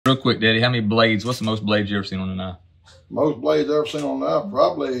Real quick, Daddy, how many blades? What's the most blades you ever seen on a knife? Most blades I've ever seen on a knife,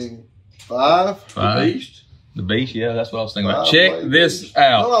 probably 5. Five. The Beast. The Beast, yeah, that's what I was thinking about. 5 Check this beast.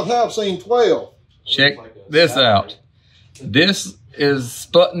 out. No, I've seen 12. Check this out. This is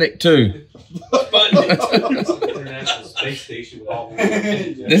Sputnik 2. International Space Station.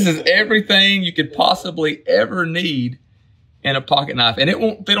 This is everything you could possibly ever need in a pocket knife. And it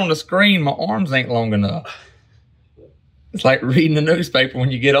won't fit on the screen. My arms ain't long enough. It's like reading the newspaper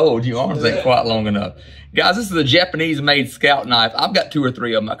when you get old. Your arms ain't quite long enough. Guys, this is a Japanese-made scout knife. I've got 2 or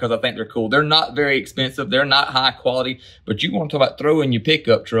 3 of them because I think they're cool. They're not very expensive. They're not high quality. But you want to talk about throwing your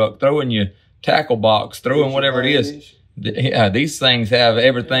pickup truck, throwing your tackle box, throwing whatever it is. These things have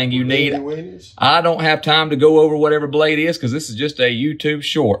everything you need. I don't have time to go over whatever blade is because this is just a YouTube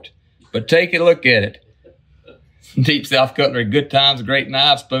short. But take a look at it. Deep South Cutlery, good times, great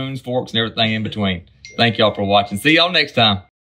knives, spoons, forks, and everything in between. Thank y'all for watching. See y'all next time.